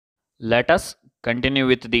Let us continue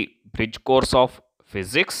with the bridge course of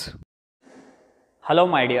physics. Hello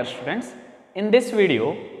my dear students, in this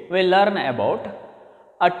video we will learn about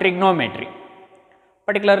a trigonometry,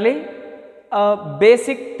 particularly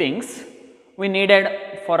basic things we needed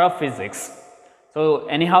for a physics. So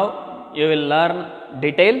anyhow you will learn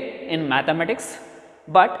detail in mathematics,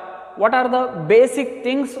 but what are the basic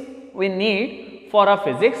things we need for a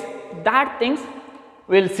physics, that things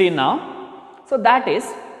we will see now. So that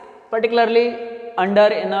is particularly under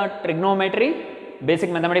in a trigonometry, basic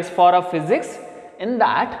mathematics for a physics. In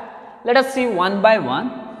that, let us see one by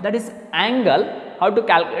one, that is angle, how to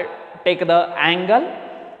calculate, take the angle.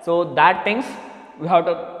 So that things we have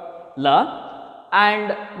to learn,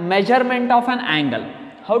 and measurement of an angle,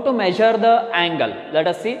 how to measure the angle. Let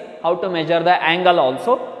us see how to measure the angle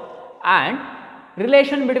also, and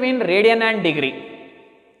relation between radian and degree.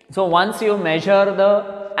 So once you measure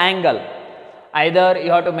the angle, either you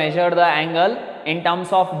have to measure the angle in terms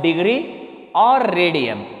of degree or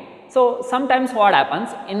radian. So sometimes what happens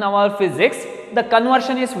in our physics, the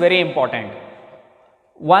conversion is very important.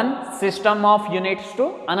 One system of units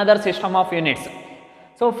to another system of units.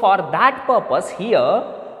 So for that purpose here,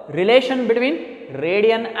 relation between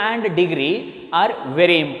radian and degree are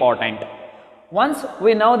very important. Once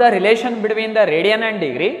we know the relation between the radian and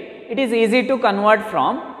degree, it is easy to convert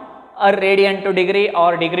from a radian to degree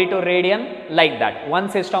or degree to radian, like that, one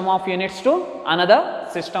system of units to another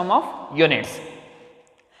system of units.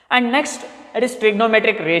 And next, it is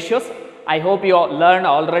trigonometric ratios. I hope you all learned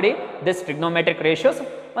already this trigonometric ratios.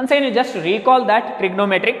 Once again you just recall that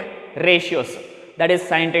trigonometric ratios, that is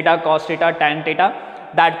sin theta, cos theta, tan theta,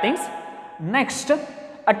 that things. Next,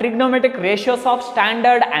 a trigonometric ratios of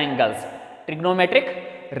standard angles,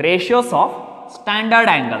 trigonometric ratios of standard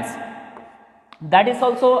angles, that is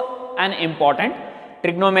also an important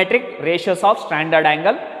trigonometric ratios of standard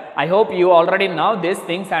angle. I hope you already know these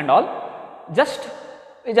things and all. Just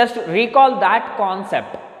recall that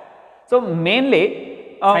concept. So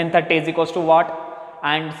mainly sin 30 is equals to what,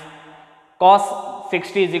 and cos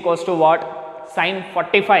 60 is equals to what, sin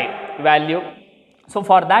 45 value. So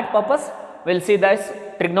for that purpose we will see this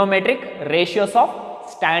trigonometric ratios of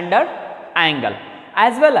standard angle,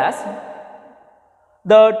 as well as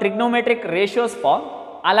the trigonometric ratios for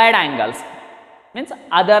allied angles, means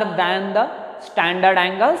other than the standard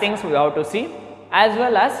angles, things we have to see, as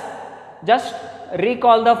well as just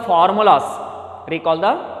recall the formulas,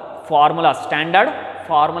 standard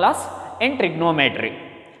formulas in trigonometry.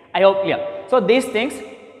 I hope clear. So these things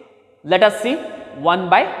let us see one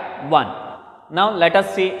by one. Now let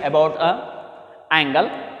us see about a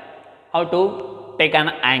angle, how to take an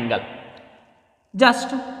angle.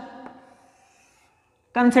 Just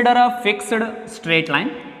consider a fixed straight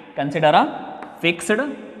line. Consider a fixed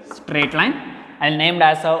straight line. I will name it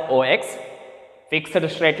as a OX, fixed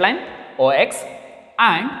straight line OX,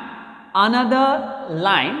 and another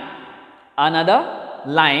line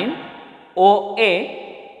OA,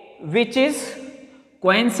 which is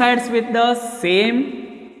coincides with the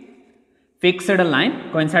same fixed line,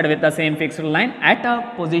 at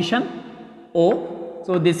a position O.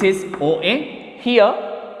 So this is OA. Here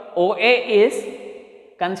OA is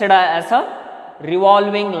considered as a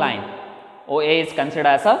revolving line. OA is considered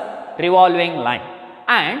as a revolving line,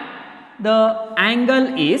 and the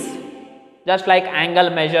angle is just like angle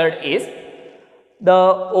measured is the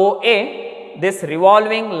OA, this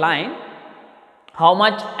revolving line. How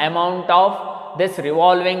much amount of this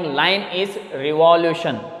revolving line is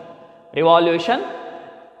revolution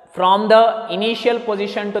from the initial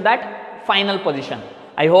position to that final position.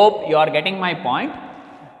 I hope you are getting my point.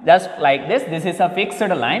 Just like this is a fixed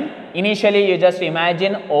line. Initially you just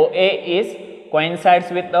imagine OA is coincides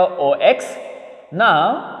with the OX.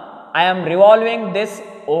 Now I am revolving this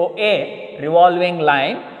OA revolving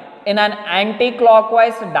line in an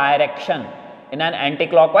anti-clockwise direction,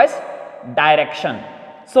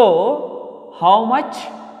 So how much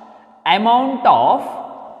amount of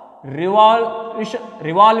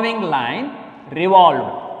revolving line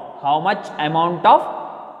revolved? How much amount of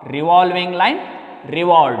revolving line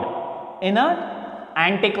revolved in an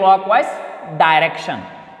anti-clockwise direction?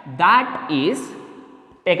 That is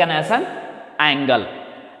taken as an angle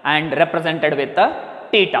and represented with the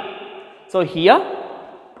theta. So here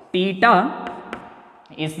theta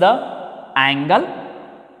is the angle.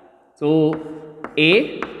 So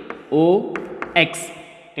AOX,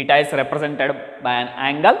 theta is represented by an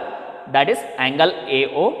angle, that is angle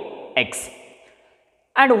AOX.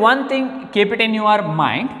 And one thing, keep it in your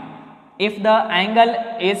mind, if the angle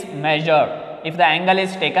is measured, if the angle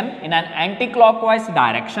is taken in an anti-clockwise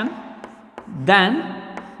direction, then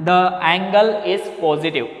the angle is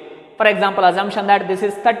positive. For example, assumption that this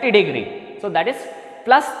is 30 degree. So that is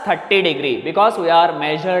plus 30 degree because we are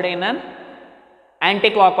measured in an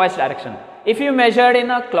anti-clockwise direction. If you measured in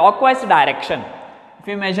a clockwise direction,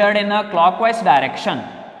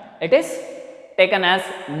 it is taken as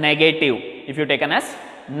negative. If you taken as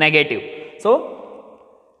negative. So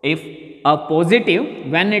if a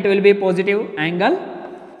positive, when it will be positive angle?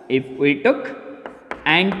 If we took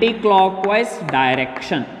anti-clockwise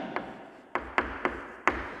direction,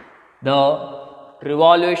 the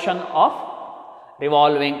revolution of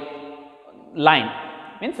revolving line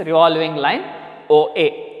means revolving line OA,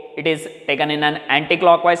 it is taken in an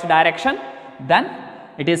anti-clockwise direction, then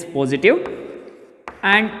it is positive.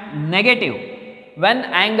 And negative, when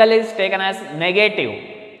angle is taken as negative,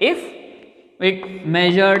 if it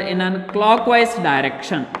measured in a clockwise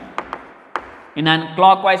direction,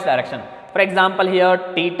 for example, here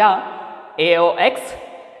theta AOX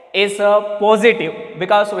is positive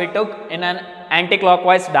because we took in an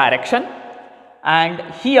anti-clockwise direction, and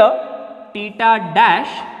here theta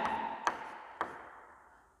dash,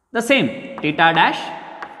 the same, theta dash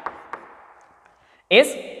is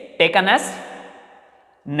taken as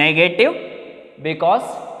negative because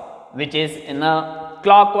which is in a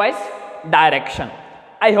clockwise direction.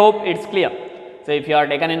 I hope it's clear. So if you are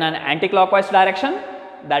taken in an anti-clockwise direction,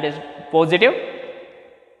 that is positive,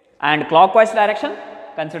 and clockwise direction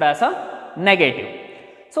consider as a negative.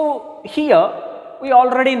 So here we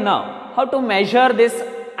already know how to measure this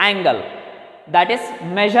angle, that is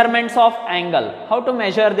measurements of angle. How to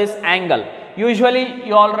measure this angle? Usually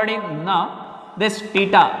you already know this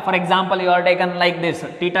theta. For example, you are taken like this,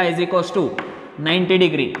 theta is equals to 90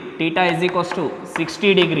 degree, theta is equals to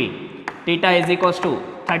 60 degree, theta is equals to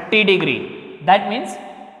 30 degree. That means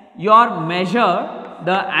you are measure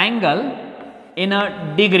the angle in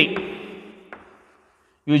a degree.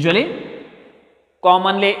 Usually,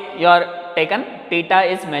 commonly you are taken theta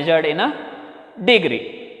is measured in a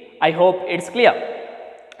degree. I hope it's clear.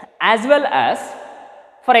 As well as,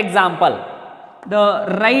 for example,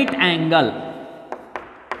 the right angle.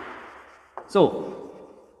 So,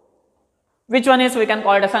 which one is we can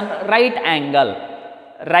call it as a right angle?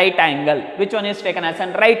 Right angle. Which one is taken as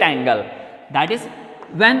a right angle? That is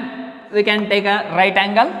when we can take a right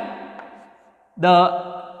angle,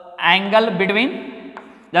 the angle between,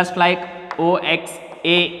 just like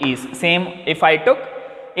OXA is same. If I took,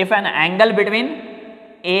 if an angle between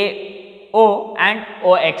AO and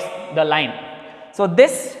OX, the line. So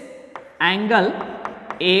this angle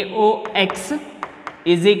AOX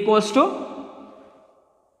is equals to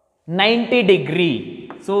 90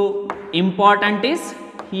 degree. So important is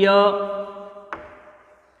here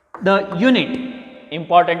the unit.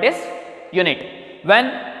 Important is unit.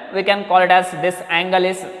 When we can call it as this angle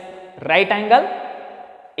is right angle,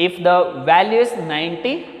 if the value is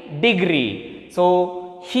 90 degree.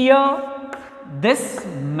 So here this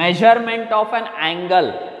measurement of an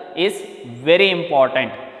angle is very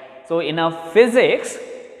important. So in a physics,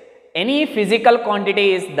 any physical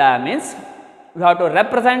quantity is there, means we have to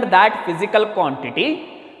represent that physical quantity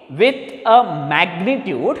with a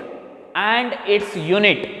magnitude and its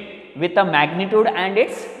unit, with a magnitude and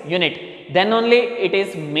its unit, then only it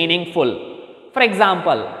is meaningful. For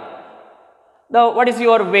example, what is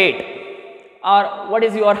your weight or what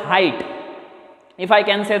is your height? If I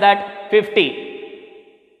can say that 50,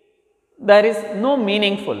 there is no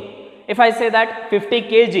meaningful. If I say that 50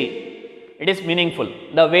 kg, it is meaningful.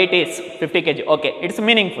 The weight is 50 kg. Okay, it's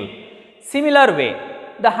meaningful. Similar way,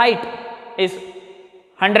 the height is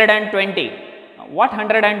 120. What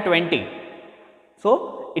 120?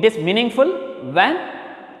 So it is meaningful when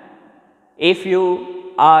if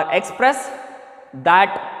you express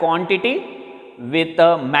that quantity with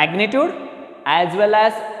a magnitude as well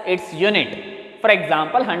as its unit. For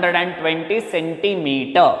example, 120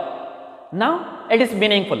 centimeter. Now it is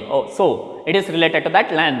meaningful. Oh, so it is related to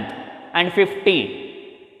that length, and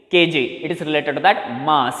 50 kg, it is related to that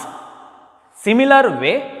mass. Similar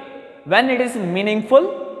way, when it is meaningful,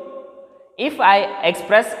 if I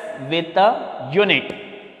express with a unit,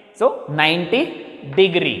 so 90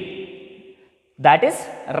 degree, that is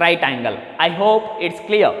right angle. I hope it's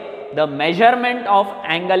clear. The measurement of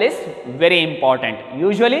angle is very important.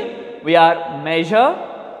 Usually we are measure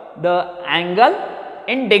the angle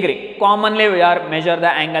in degree. Commonly we are measure the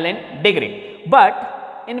angle in degree.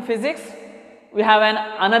 But in physics we have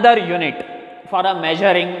another unit for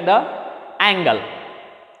measuring the angle.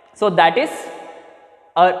 So that is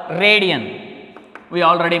a radian. We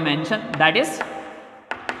already mentioned that is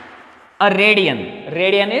a radian.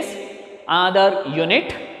 Radian is another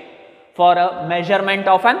unit for a measurement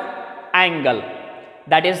of an angle.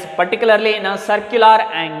 that is particularly in a circular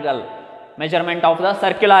angle, measurement of the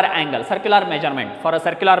circular angle, circular measurement. For a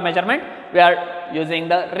circular measurement, we are using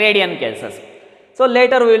the radian cases. So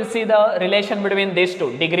later we will see the relation between these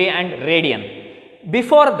two, degree and radian.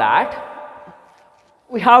 Before that,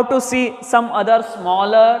 we have to see some other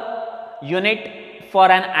smaller unit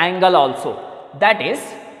for an angle also. That is,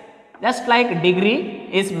 just like degree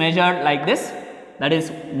is measured like this, that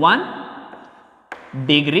is 1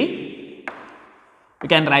 degree. You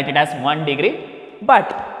can write it as 1 degree.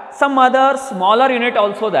 But some other smaller unit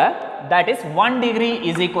also there, that is 1 degree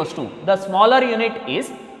is equals to, the smaller unit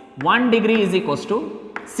is 1 degree is equals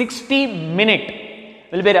to 60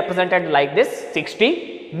 minute, will be represented like this,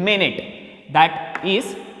 60 minute. That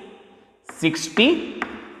is 60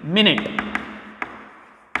 minute.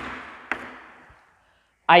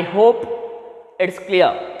 I hope it's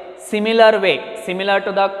clear. Similar way, similar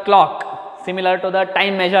to the clock, similar to the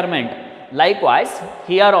time measurement. Likewise,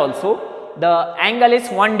 here also the angle is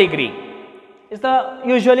 1 degree. Is the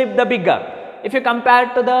usually the bigger. If you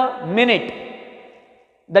compare to the minute,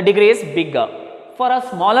 the degree is bigger. For a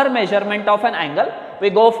smaller measurement of an angle, we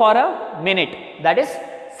go for a minute. That is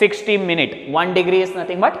 60 minute. 1 degree is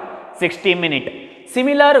nothing but 60 minute.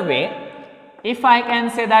 Similar way, if I can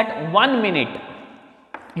say that 1 minute,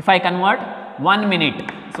 if I convert 1 minute,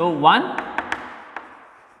 so 1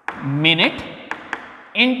 minute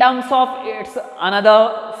in terms of its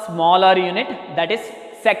another smaller unit, that is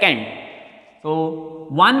second. So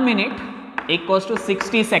 1 minute equals to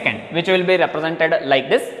 60 second, which will be represented like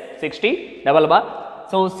this, 60 double bar.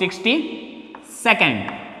 So 60 second.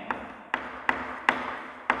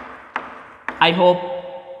 I hope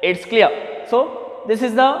it's clear. So this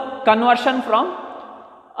is the conversion from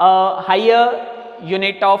a higher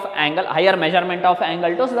unit of angle, higher measurement of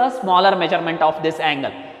angle to the smaller measurement of this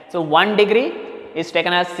angle. So 1 degree is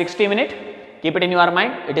taken as 60 minute. Keep it in your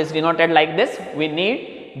mind. It is denoted like this. We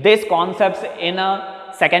need these concepts in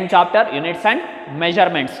a second chapter, units and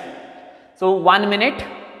measurements. So 1 minute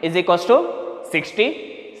is equals to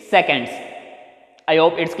 60 seconds. I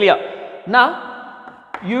hope it's clear. Now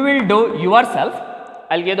you will do yourself.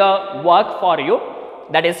 I'll give the work for you.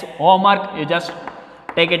 That is homework. You just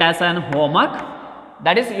take it as an homework.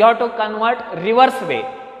 That is, you have to convert reverse way.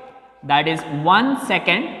 That is 1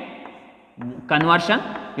 second conversion.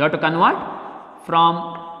 You have to convert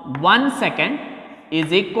from 1 second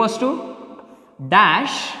is equals to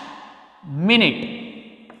dash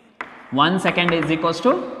minute. 1 second is equals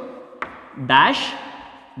to dash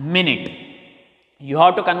minute. You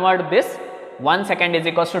have to convert this. 1 second is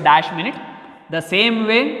equals to dash minute. The same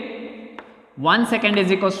way, 1 second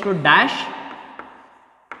is equals to dash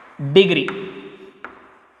degree.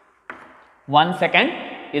 1 second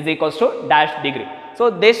is equals to dash degree. So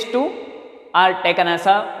these two are taken as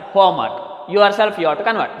a homework. Yourself you have to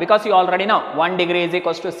convert, because you already know 1 degree is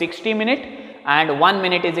equals to 60 minute and 1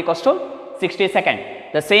 minute is equals to 60 second.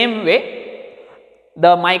 The same way,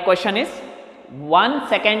 my question is 1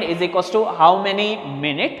 second is equals to how many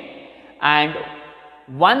minute and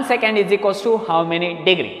 1 second is equals to how many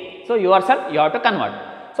degree. So yourself you have to convert.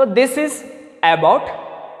 So this is about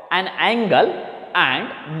an angle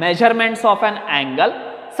and measurements of an angle,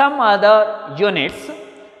 some other units,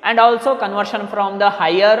 and also conversion from the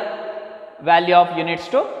higher value of units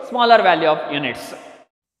to smaller value of units.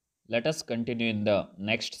 Let us continue in the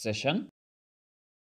next session.